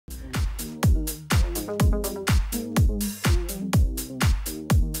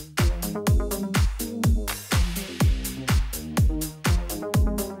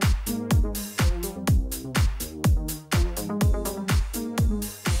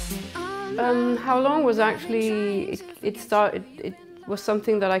How long was actually, it was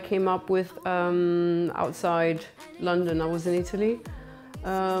something that I came up with outside London. I was in Italy.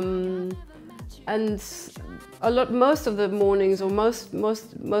 And most of the mornings, or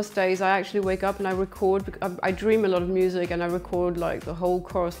most days, I actually wake up and I record. I dream a lot of music and I record like the whole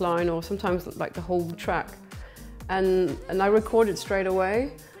chorus line, or sometimes like the whole track. And I record it straight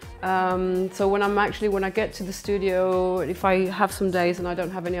away. So when I get to the studio, if I have some days and I don't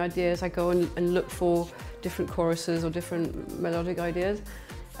have any ideas, I go and look for different choruses or different melodic ideas.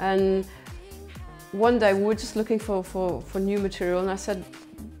 And one day we were just looking for new material, and I said,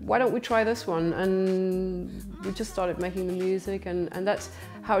 why don't we try this one? And we just started making the music, and that's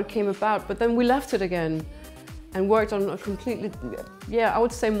how it came about. But then we left it again and worked on a completely, I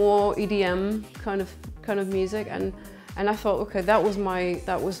would say more EDM kind of music. And I thought, okay, that was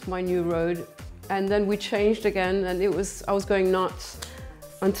my new road. And then we changed again, and I was going nuts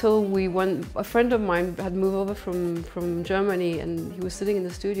until a friend of mine had moved over from Germany, and he was sitting in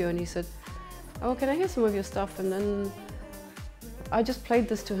the studio and he said, oh, can I hear some of your stuff? And then I just played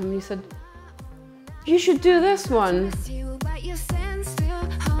this to him, and he said, you should do this one.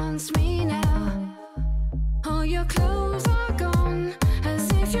 All your clothes are gone, as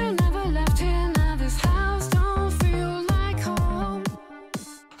if you never left here. Now this house don't feel like home.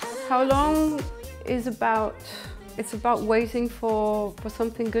 How long is about, it's about waiting for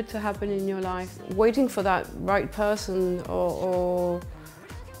something good to happen in your life. Waiting for that right person, or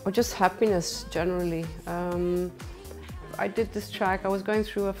just happiness generally. I did this track. I was going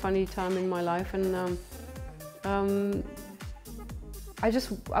through a funny time in my life, and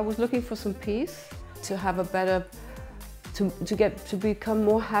I was looking for some peace, to have a better, to become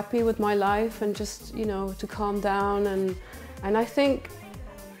more happy with my life, and just, you know, to calm down. And I think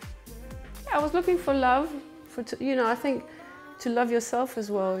I was looking for love, you know, I think to love yourself as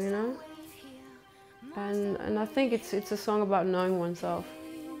well, you know. And I think it's a song about knowing oneself.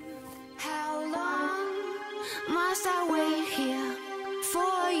 How long must I wait here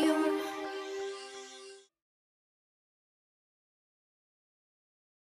for you?